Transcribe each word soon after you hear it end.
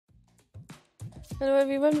Hello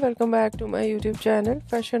everyone, welcome back to my YouTube channel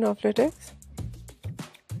Fashion of Latex.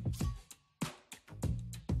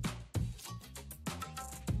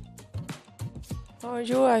 How are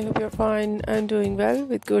you? I hope you're fine and doing well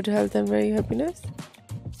with good health and very happiness.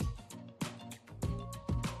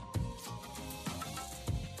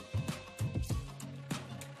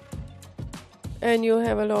 And you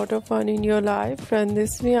have a lot of fun in your life. Friend,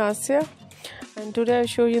 this is me Asya, and today I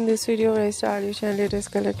show you in this video a very stylish and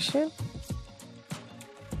latest collection.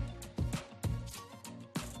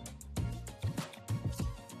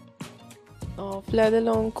 Of leather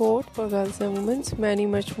long coat for girls and women, many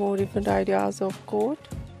much more different ideas of coat.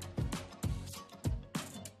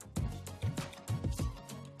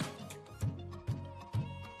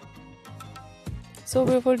 So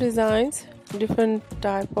beautiful designs, different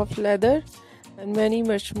type of leather, and many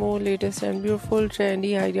much more latest and beautiful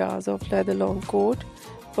trendy ideas of leather long coat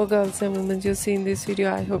for girls and women you see in this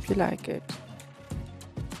video. I hope you like it.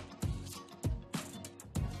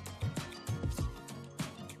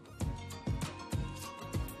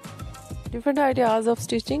 Different ideas of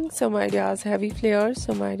stitching, some ideas heavy flare,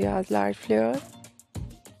 some ideas light flare.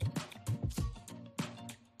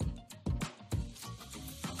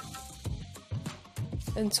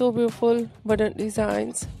 And so beautiful button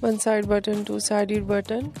designs, one side button, two-sided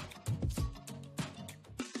button.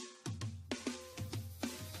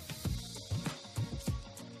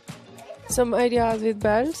 Some ideas with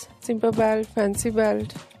belts, simple belt, fancy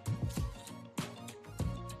belt.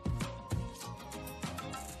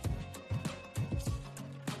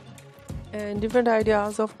 And different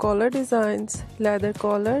ideas of collar designs, leather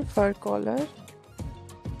collar, fur collar.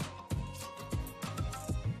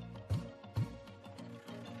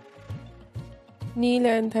 Knee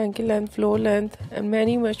length, ankle length, floor length, and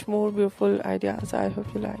many much more beautiful ideas. I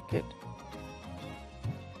hope you like it.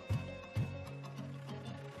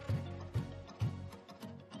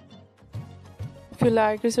 If you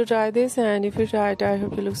like it, so try this, and if you try it, I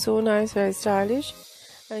hope you look so nice, very stylish,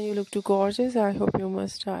 and you look too gorgeous. I hope you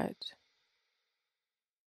must try it.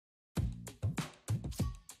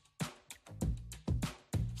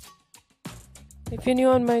 If you're new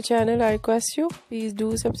on my channel, I request you, please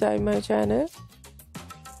do subscribe my channel.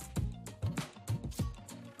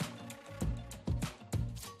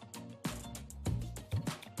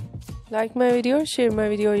 Like my video, share my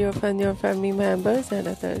video with your friends, your family members and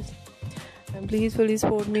others. And please fully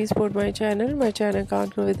support me, support my channel. My channel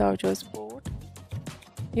can't grow without your support.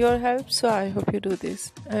 Your help, so I hope you do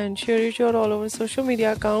this. And share it to your all over social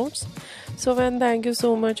media accounts. So thank you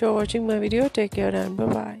so much for watching my video. Take care and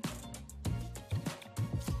bye-bye.